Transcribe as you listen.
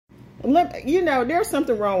you know, there's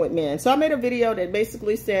something wrong with men. So I made a video that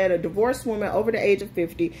basically said a divorced woman over the age of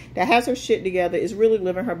 50 that has her shit together is really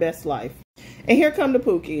living her best life. And here come the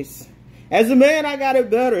Pookies. As a man, I got it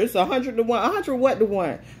better. It's 100 to 1. 100 what to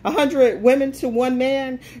 1? 100 women to 1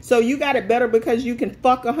 man. So you got it better because you can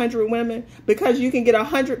fuck 100 women, because you can get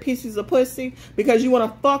 100 pieces of pussy, because you want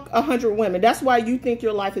to fuck 100 women. That's why you think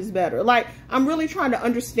your life is better. Like, I'm really trying to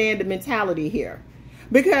understand the mentality here,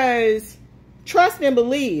 because trust and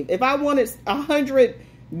believe. If I wanted 100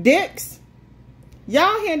 dicks,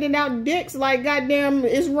 y'all handing out dicks like goddamn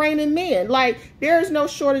it's raining men. Like, there is no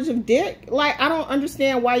shortage of dick. Like, I don't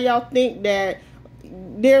understand why y'all think that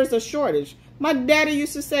there's a shortage. My daddy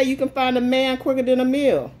used to say you can find a man quicker than a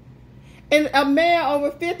meal. And a man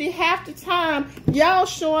over 50, half the time, y'all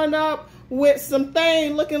showing up with some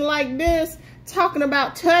thing looking like this, talking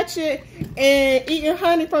about touch it and eating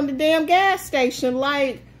honey from the damn gas station.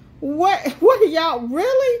 Like, what are y'all,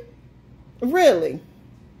 really? Really?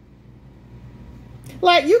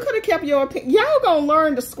 Like, you could have kept your opinion. Y'all gonna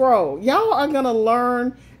learn to scroll. Y'all are gonna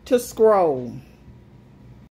learn to scroll.